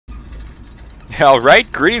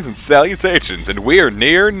Alright, greetings and salutations, and we're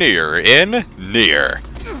NIER in NIER.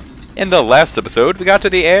 In the last episode, we got to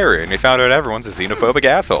the area, and we found out everyone's a xenophobic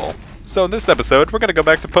asshole. So in this episode, we're gonna go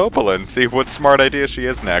back to Popola and see what smart idea she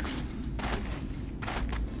has next.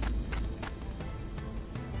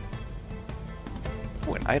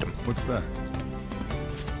 Oh, an item. What's that?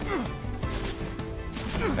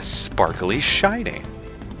 A sparkly shiny.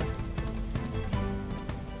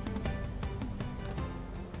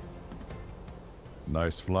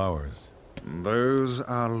 Nice flowers. Those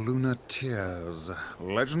are lunar tears,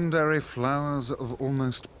 legendary flowers of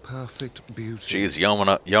almost perfect beauty. Jeez,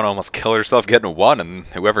 Yona almost killed herself getting one, and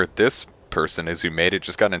whoever this person is who made it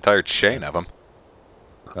just got an entire chain of them.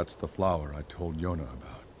 That's the flower I told Yona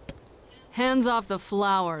about. Hands off the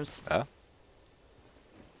flowers. Huh?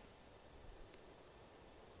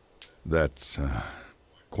 That's,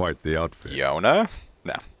 quite the outfit. Yona?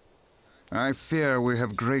 No. I fear we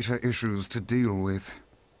have greater issues to deal with.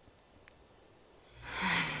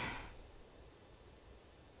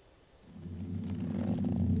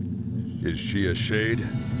 Is she a shade?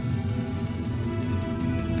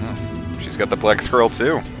 She's got the black scroll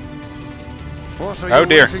too. What are Oh you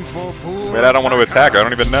dear. waiting for, fool? Wait, I don't want to attack her. I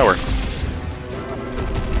don't even know her.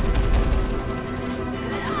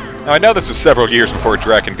 Now, I know this was several years before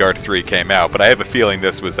Drakengard 3 came out, but I have a feeling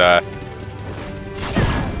this was, the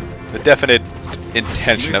definite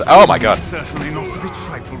intention of... Oh my god!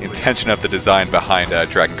 Intention of the design behind,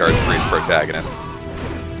 Drakengard 3's protagonist.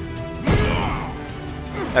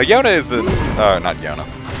 Now, Yona is the... not Yona.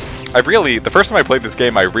 The first time I played this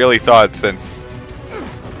game, I really thought, since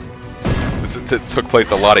this took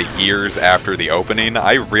place a lot of years after the opening,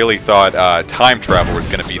 I really thought, time travel was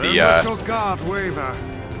going to be the,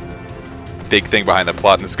 big thing behind the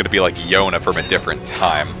plot, and this is going to be like Yona from a different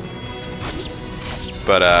time.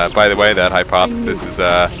 But, by the way, that hypothesis is,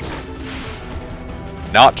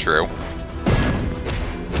 not true.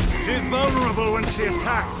 She's vulnerable when she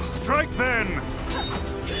attacks. Strike then!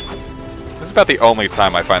 This is about the only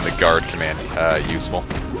time I find the guard command, useful.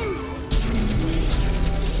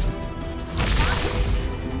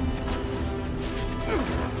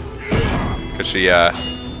 Because she,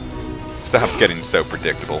 stops getting so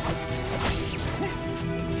predictable.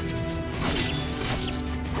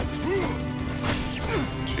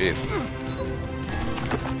 Jeez.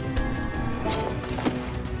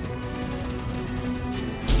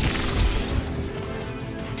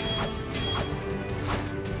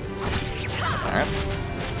 Alright.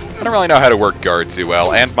 I don't really know how to work guard too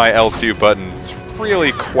well, and my L2 button's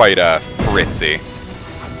really quite, fritzy.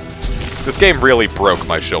 This game really broke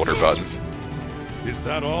my shoulder buttons. Is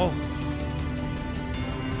that all?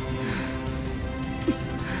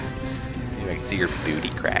 Maybe I can see your booty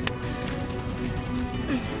crack.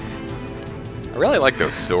 I really like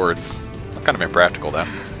those swords. They're kind of impractical, though.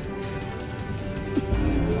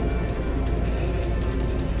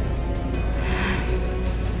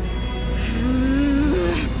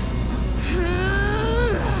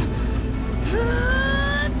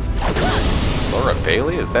 Laura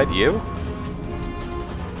Bailey, is that you?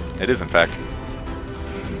 It is, in fact.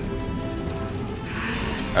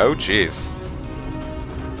 Oh, jeez.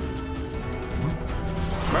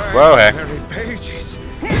 Whoa, hey. Pages.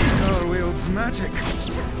 This girl wields magic.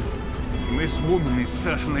 This woman is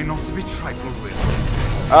certainly not to be trifled with.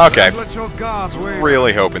 Okay. Let your guard waver.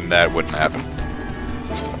 Really hoping that wouldn't happen.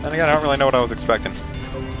 Then again, I don't really know what I was expecting.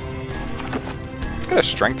 Got a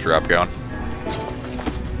strength drop going.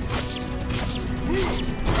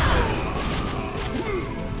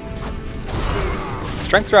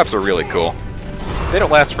 Strength drops are really cool. They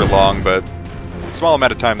don't last for long, but the small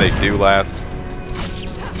amount of time they do last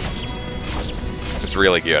is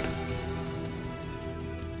really good.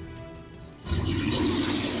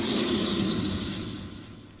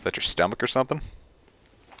 Is that your stomach or something?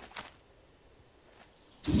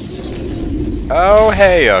 Oh,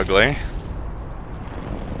 hey, ugly.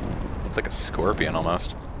 It's like a scorpion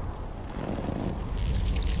almost.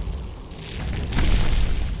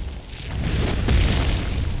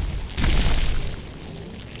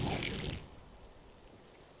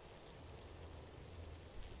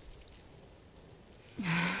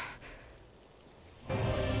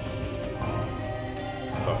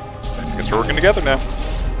 Guess we're working together now.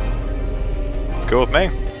 It's cool with me.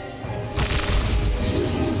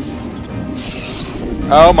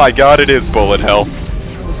 Oh my god, it is bullet hell.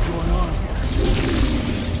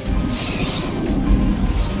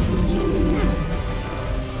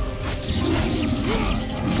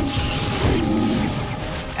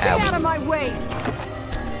 Stay out of my way.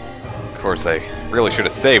 Of course, I really should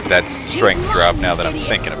have saved that strength drop now that I'm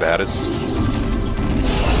thinking about it.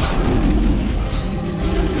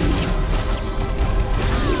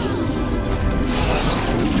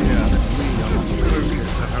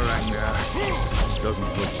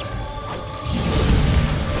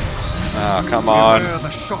 Oh, come on. Beware the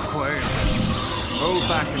shockwave. Hold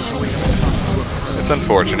back until we have a chance to approach. It's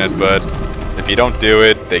unfortunate, but if you don't do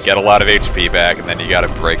it, they get a lot of HP back, and then you gotta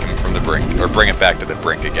break them from the brink, or bring it back to the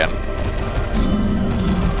brink again.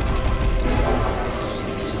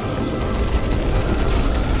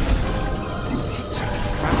 He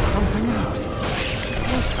just spat something out.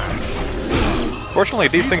 What's that? Fortunately,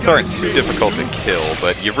 these things aren't too difficult to kill,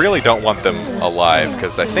 but you really don't want them alive,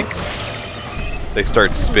 because I think they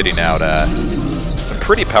start spitting out some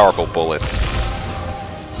pretty powerful bullets.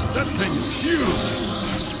 That thing's huge.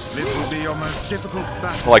 This will be your most difficult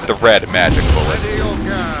battle. Like the red magic Ready bullets. your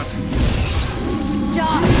guard.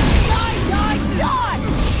 Die! Die! Die! Die!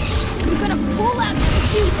 I'm gonna pull out your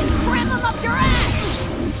teeth and cram them up your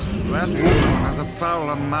ass! That woman has a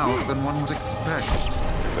fouler mouth than one would expect.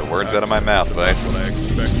 The words out of my mouth, Vice. I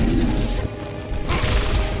expected.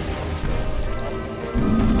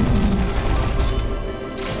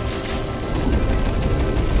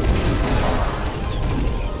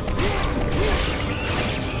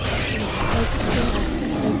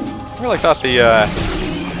 I really thought the,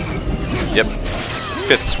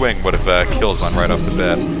 fifth swing would have killed one right off the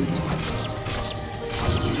bat.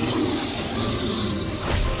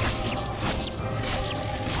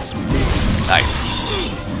 Nice.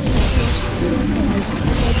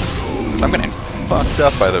 So I'm getting fucked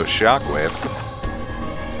up by those shockwaves.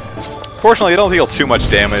 Fortunately, they don't deal too much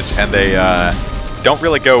damage, and they don't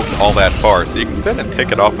really go all that far, so you can sit and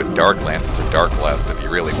pick it off with Dark Lances or Dark Blast if you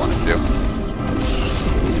really wanted to.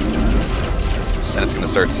 And it's going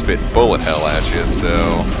to start spitting bullet hell at you,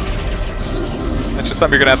 so that's just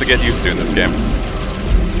something you're going to have to get used to in this game.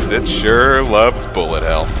 Because it sure loves bullet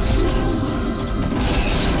hell.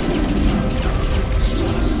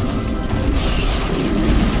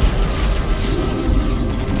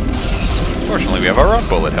 Fortunately, we have our own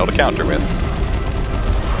bullet hell to counter with.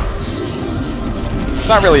 It's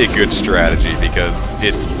not really a good strategy because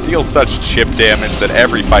it deals such chip damage that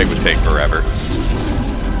every fight would take forever.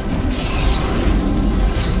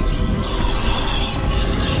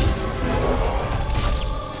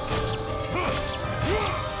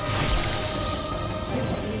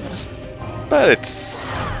 But it's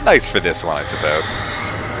nice for this one, I suppose.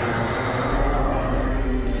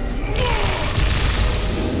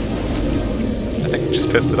 I think we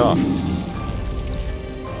just pissed it off.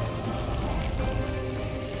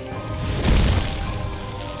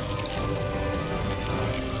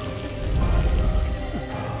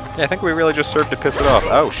 Yeah, I think we really just served to piss it off.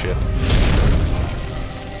 Oh, shit.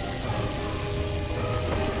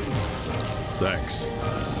 Thanks.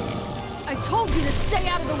 I told you to stay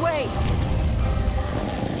out of the way!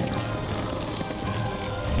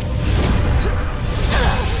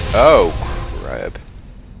 Oh, crap.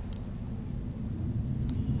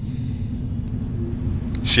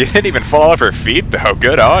 She didn't even fall off her feet, though.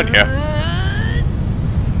 Good on ya.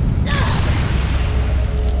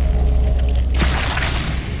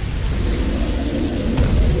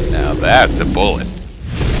 Now that's a bullet.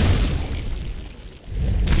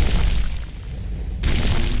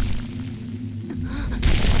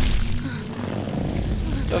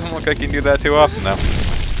 Doesn't look like you can do that too often, though.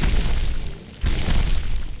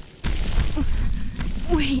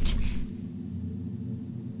 Wait.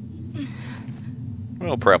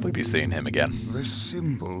 We'll probably be seeing him again. The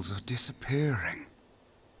symbols are disappearing.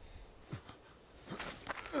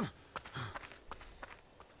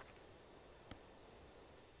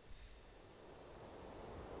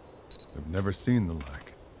 I've never seen the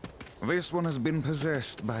like. This one has been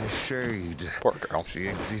possessed by a shade. Poor girl. She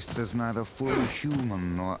exists as neither fully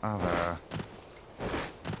human nor other.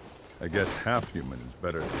 I guess half human is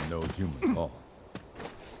better than no human at all.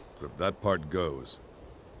 But if that part goes,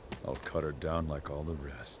 I'll cut her down like all the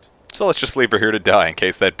rest. So let's just leave her here to die in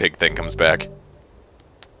case that big thing comes back.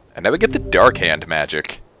 And now we get the Dark Hand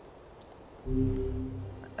magic.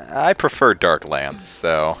 I prefer Dark Lance,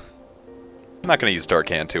 so I'm not going to use Dark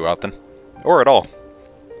Hand too often. Or at all.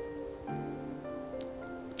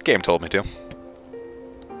 This game told me to.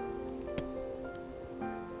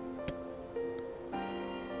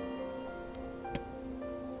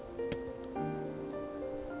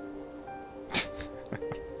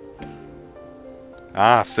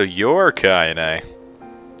 Ah, so you're Kaine. I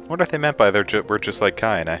wonder if they meant by we're just like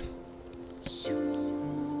Kaine.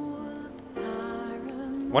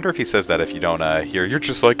 Wonder if he says that if you don't hear you're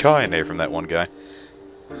just like Kaine from that one guy.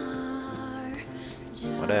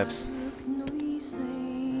 Whatevs.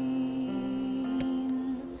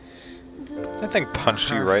 That thing punched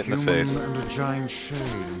you right in the face. And a giant shade.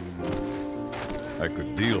 I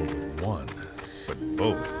could deal with one, but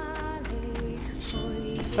both.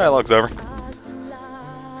 Dialogue's over.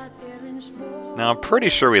 Now, I'm pretty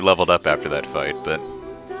sure we leveled up after that fight, but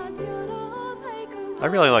I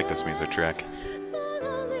really like this music track.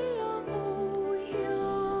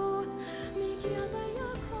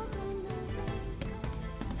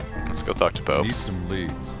 Let's go talk to Popes. Need some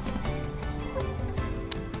leads.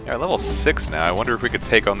 Yeah, level 6 now. I wonder if we could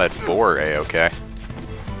take on that boar A-okay.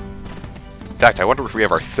 In fact, I wonder if we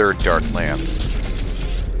have our 3rd Dark Lance.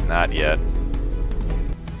 Not yet.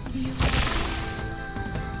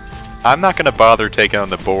 I'm not going to bother taking on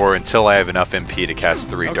the boar until I have enough MP to cast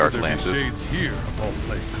 3 Dark Lances. Shades here, of all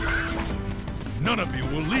places. None of you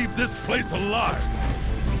will leave this place alive.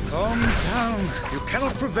 Calm down. You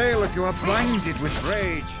cannot prevail if you are blinded with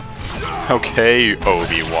rage. Okay,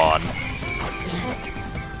 Obi-Wan.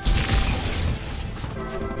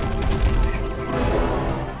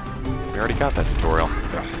 We already got that tutorial.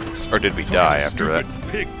 Or did we die after that? Stupid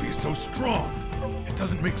pig be so strong. It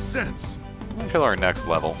doesn't make sense. We'll kill our next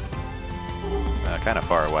level. Kind of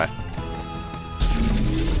far away.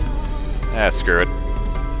 Screw it.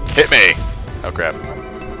 Hit me! Oh crap.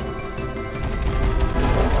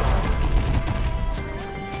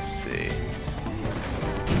 Let's see.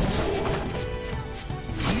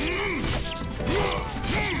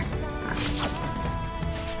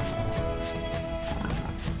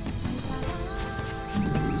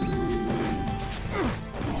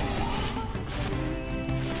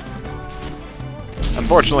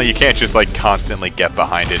 Unfortunately, you can't just like constantly get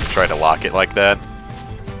behind it and try to lock it like that.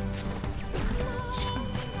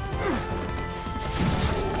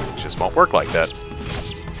 It just won't work like that.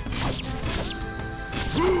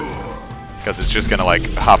 Because it's just gonna like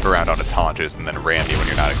hop around on its haunches and then ram you when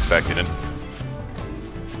you're not expecting it.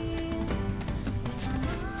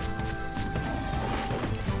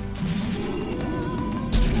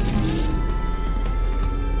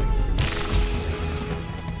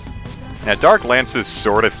 Now, Dark Lances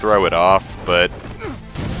sort of throw it off, but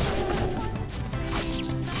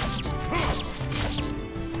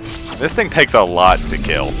this thing takes a lot to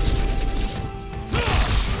kill.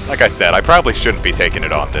 Like I said, I probably shouldn't be taking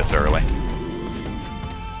it on this early.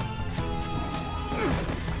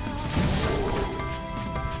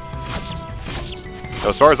 So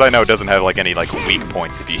as far as I know, it doesn't have like any like weak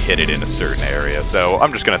points if you hit it in a certain area, so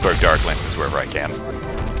I'm just gonna throw Dark Lances wherever I can.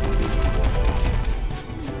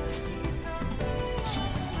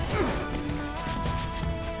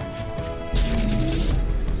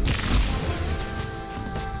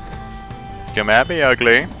 Come at me,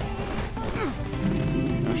 ugly.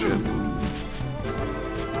 Oh shit.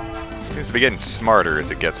 Seems to be getting smarter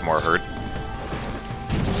as it gets more hurt.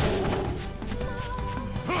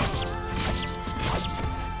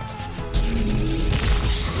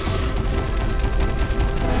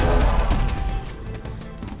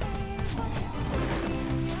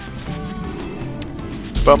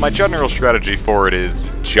 But my general strategy for it is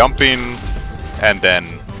jumping and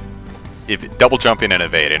then double jumping and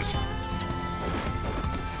evading.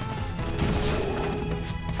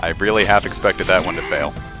 I really half expected that one to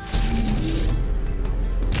fail.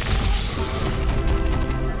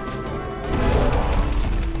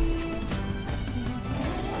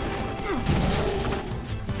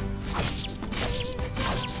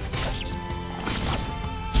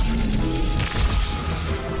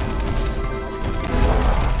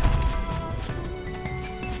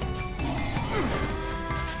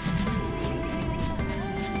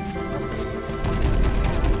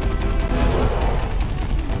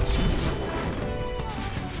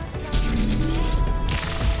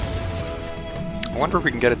 I wonder if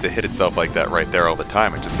we can get it to hit itself like that right there all the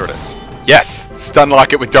time and just sort of... Yes! Stun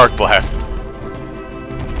lock it with Dark Blast!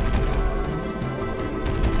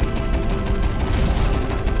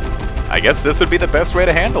 I guess this would be the best way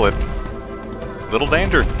to handle it. Little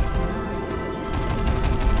danger.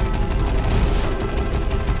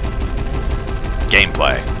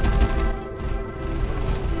 Gameplay.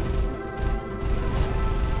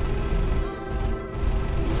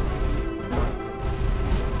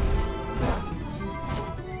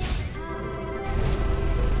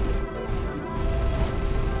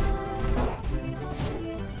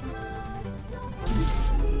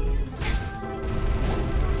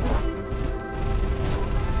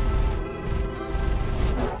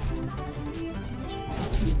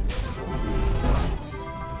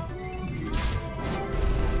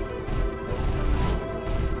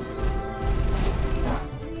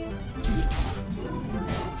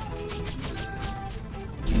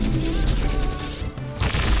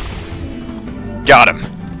 Got him.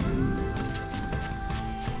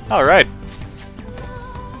 Alright.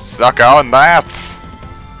 Suck on that!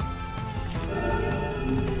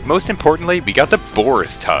 Most importantly, we got the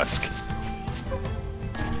boar's tusk.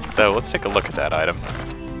 So so let's take a look at that item.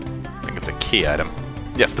 I think it's a key item.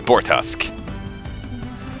 Yes, the boar tusk.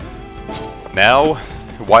 Now,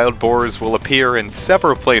 wild boars will appear in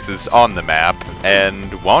several places on the map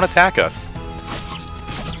and won't attack us.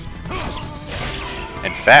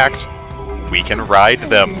 In fact, we can ride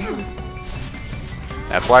them.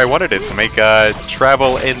 That's why I wanted it to make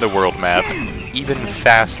travel in the world map even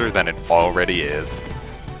faster than it already is.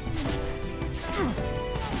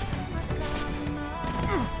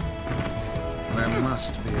 There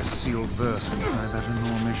must be a sealed verse inside that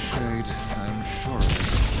enormous shade. I'm sure of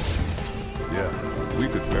it. Yeah, we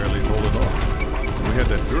could barely hold it off. We had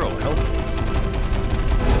that girl helping us.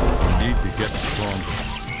 We need to get stronger.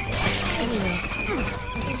 Anyway,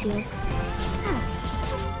 shield.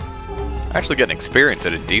 Actually getting experience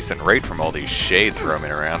at a decent rate from all these shades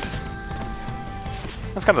roaming around.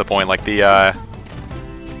 That's kind of the point, like these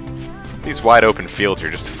wide open fields are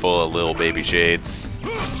just full of little baby shades.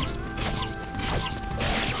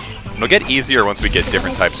 It'll get easier once we get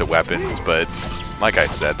different types of weapons, but like I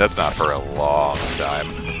said, that's not for a long time.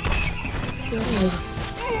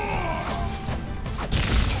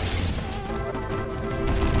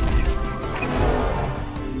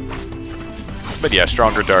 But yeah,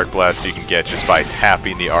 stronger Dark Blast you can get just by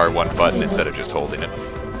tapping the R1 button instead of just holding it.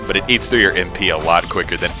 But it eats through your MP a lot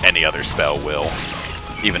quicker than any other spell will.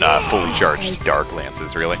 Even fully charged Dark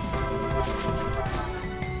Lances, really.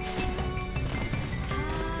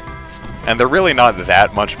 And they're really not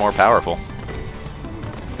that much more powerful.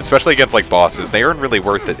 Especially against like bosses, they aren't really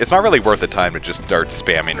worth it. It's not really worth the time to just start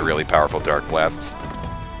spamming really powerful Dark Blasts.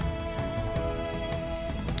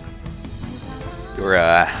 You're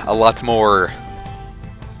a lot more...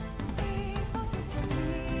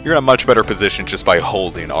 You're in a much better position just by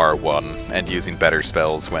holding R1 and using better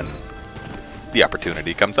spells when the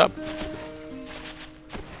opportunity comes up.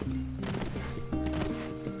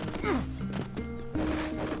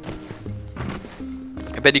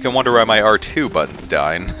 I bet you can wonder why my R2 button's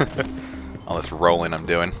dying. All this rolling I'm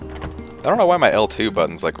doing. I don't know why my L2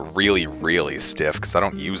 button's like really, really stiff, because I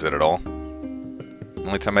don't use it at all. The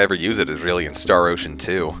only time I ever use it is really in Star Ocean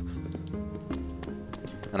 2.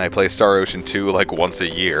 And I play Star Ocean 2 like once a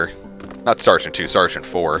year. Not Star Ocean 2, Star Ocean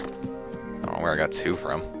 4. I don't know where I got 2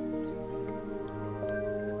 from.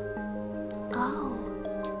 Oh.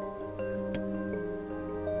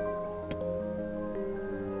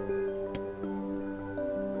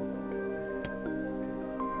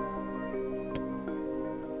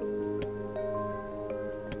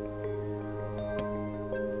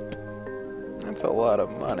 That's a lot of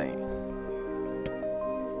money.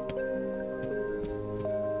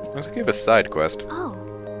 Looks like you have a side quest. Oh.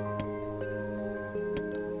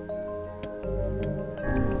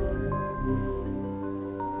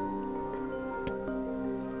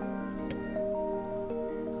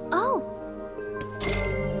 Oh.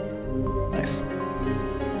 Nice.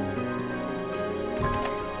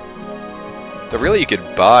 But really, you could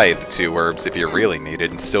buy the 2 herbs if you really need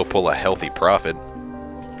it and still pull a healthy profit.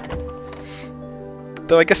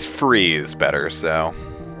 Though I guess free is better, so...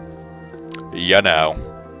 You know.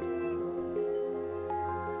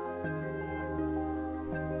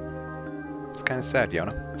 It's kind of sad,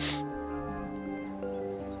 Yona.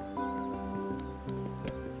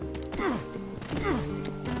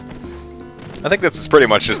 I think this is pretty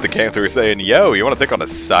much just the game through saying, yo, you want to take on a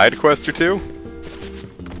side quest or 2?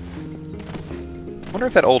 I wonder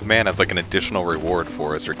if that old man has like an additional reward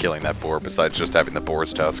for us for killing that boar besides just having the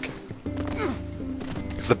boar's tusk.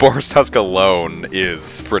 Because the boar's tusk alone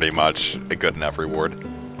is pretty much a good enough reward.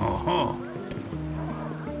 Uh-huh.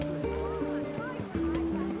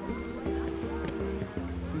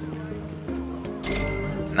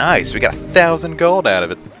 Nice, we got 1,000 gold out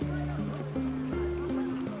of it.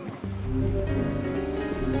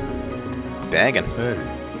 Banging. Hey,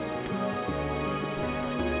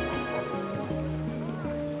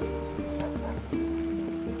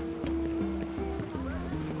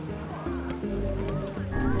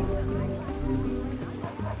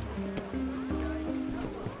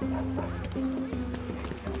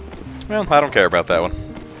 Well, I don't care about that one.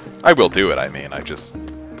 I will do it, I mean, I just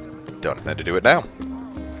don't intend to do it now.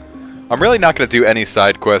 I'm really not going to do any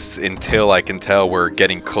side quests until I can tell we're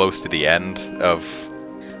getting close to the end of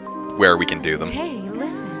where we can do them. Hey,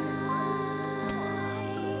 listen.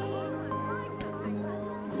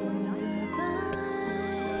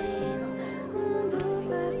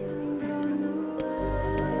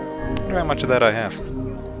 I wonder how much of that I have.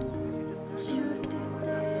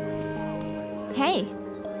 Hey.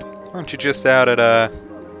 Aren't you just out at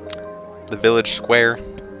the village square?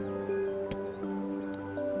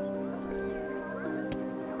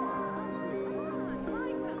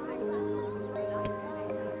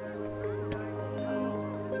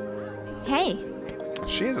 Hey.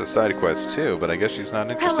 She has a side quest too, but I guess she's not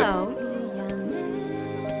interested. Hello.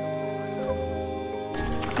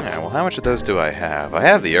 Yeah, well, how much of those do I have? I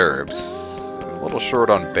have the herbs. I'm a little short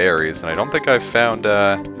on berries, and I don't think I've found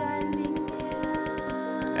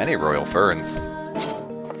any royal ferns.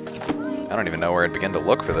 I don't even know where I'd begin to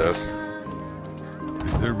look for those.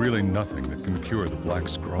 Is there really nothing that can cure the Black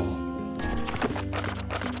Scrawl?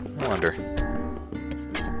 I wonder.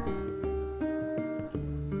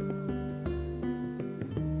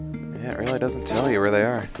 Yeah, it really doesn't tell you where they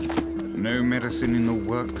are. No medicine in the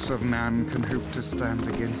works of man can hope to stand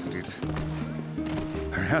against it.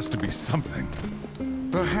 There has to be something.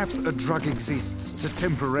 Perhaps a drug exists to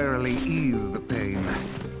temporarily ease the pain,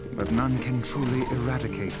 but none can truly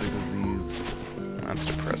eradicate the disease. That's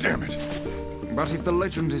depressing. Damn it. But if the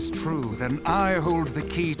legend is true, then I hold the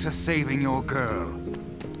key to saving your girl.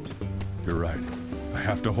 You're right. I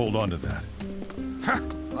have to hold on to that. Ha!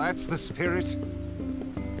 That's the spirit.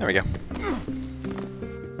 There we go.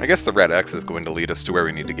 I guess the red X is going to lead us to where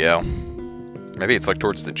we need to go. Maybe it's like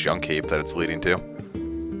towards the junk heap that it's leading to.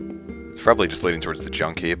 It's probably just leading towards the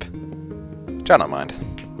junk heap. Which I don't mind.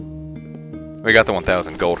 We got the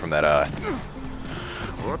 1,000 gold from that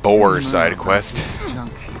boar side quest.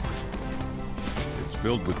 Junk heap. It's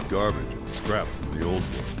filled with garbage and scrap from the old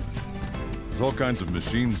world. There's all kinds of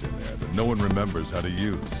machines in there that no one remembers how to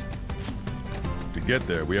use. To get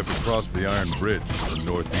there, we have to cross the Iron Bridge to the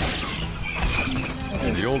northeast.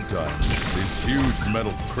 In the old times, these huge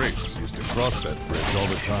metal crates used to cross that bridge all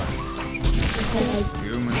the time.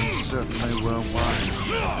 Humans certainly were wise.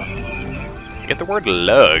 You get the word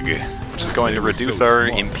lug, which is going to reduce our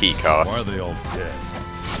MP Why cost. are they all dead?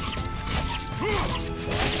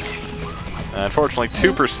 Unfortunately,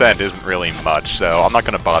 2% isn't really much, so I'm not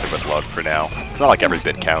going to bother with lug for now. It's not like every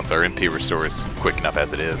bit counts. Our MP restores quick enough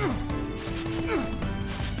as it is.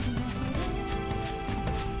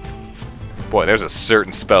 Boy, there's a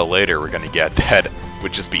certain spell later we're going to get that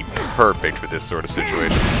would just be perfect for this sort of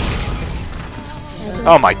situation.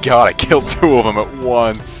 Oh my god, I killed 2 of them at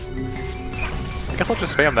once. I guess I'll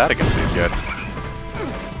just spam that against these guys.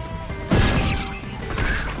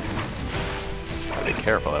 Gotta be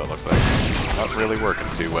careful though, it looks like. Not really working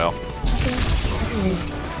too well.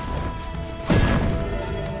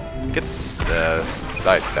 Gets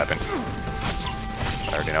sidestepping. I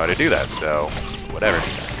already know how to do that, so whatever.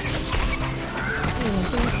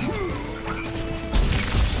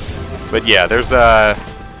 But yeah, there's we're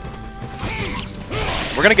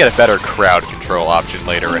gonna get a better crowd control option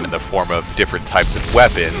later in the form of different types of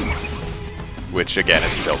weapons, which again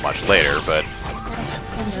isn't until much later, but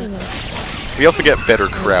we also get better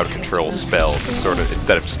crowd control spells, sort of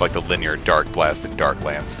instead of just like the linear Dark Blast and Dark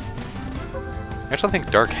Lance. I actually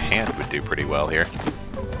think Dark Hand would do pretty well here.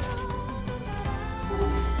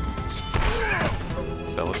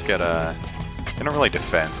 So let's get I don't really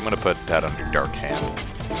defend, so I'm gonna put that under Dark Hand.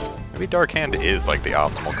 Maybe Dark Hand is like the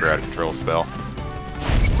optimal crowd control spell.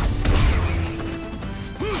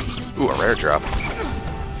 Ooh, a rare drop.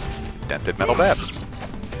 Dented Metal Bat.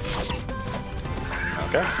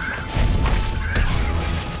 Okay.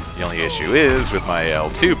 The only issue is with my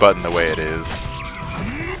L2 button the way it is.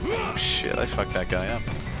 Oh shit, I fucked that guy up.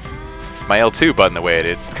 My L2 button the way it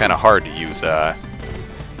is, it's kind of hard to use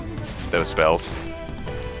those spells.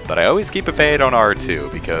 But I always keep a fade on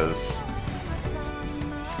R2 because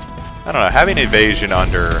I don't know, having evasion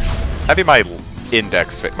under having my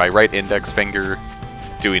right index finger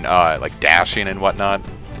doing like dashing and whatnot,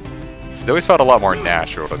 it's always felt a lot more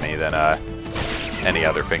natural to me than any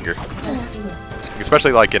other finger.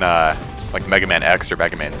 Especially like in like Mega Man X or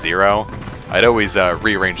Mega Man Zero, I'd always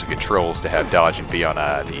rearrange the controls to have dodge and be on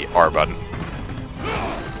the R button.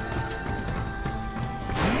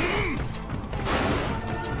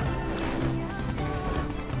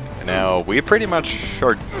 Now, we pretty much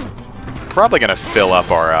are probably going to fill up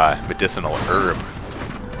our medicinal herb.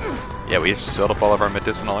 Yeah, we just filled up all of our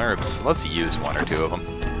medicinal herbs. Let's use 1 or 2 of them.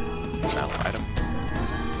 No items.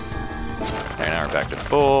 Okay, now we're back to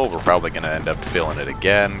full. We're probably going to end up filling it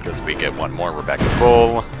again, because if we get 1 more, we're back to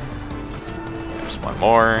full. There's 1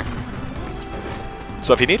 more.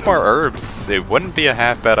 So if you need more herbs, it wouldn't be a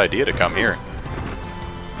half bad idea to come here.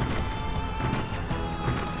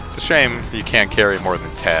 It's a shame you can't carry more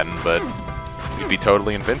than 10, but you'd be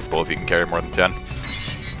totally invincible if you can carry more than 10.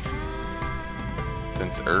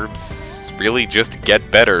 Since herbs really just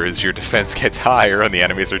get better as your defense gets higher and the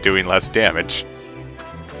enemies are doing less damage.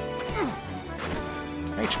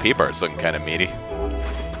 HP bar's looking kind of meaty.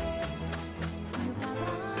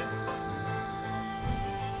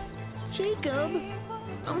 Jacob,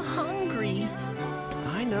 I'm hungry.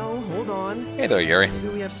 I know. hold on. Hey there, Yuri. Maybe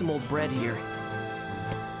we have some old bread here.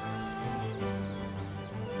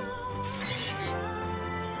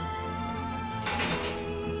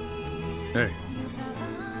 Hey,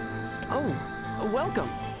 Oh, welcome.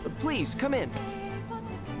 Please, come in.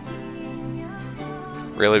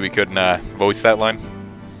 Really, we couldn't voice that line?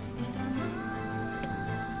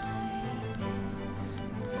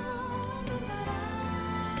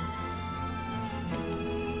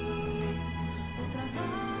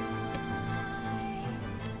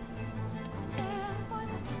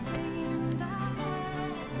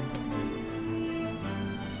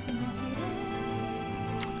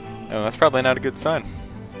 Oh, that's probably not a good sign.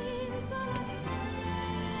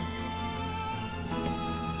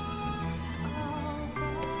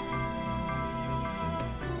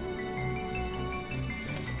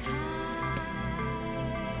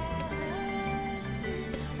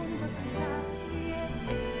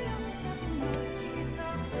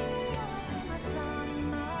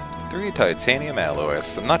 Three titanium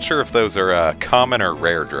alloys. I'm not sure if those are common or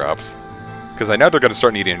rare drops, because I know they're going to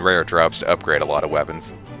start needing rare drops to upgrade a lot of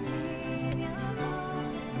weapons.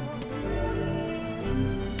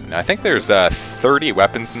 Now, I think there's 30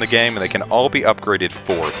 weapons in the game, and they can all be upgraded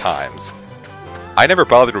 4 times. I never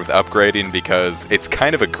bothered with upgrading because it's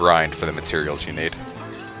kind of a grind for the materials you need.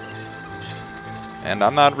 And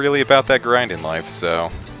I'm not really about that grind in life,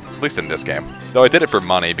 so... at least in this game. Though I did it for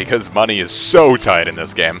money, because money is so tight in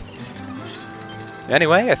this game.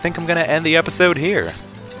 Anyway, I think I'm going to end the episode here.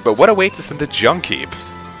 But what awaits us in the junk heap?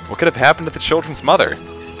 What could have happened to the children's mother?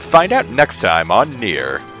 Find out next time on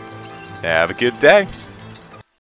NIER. Have a good day.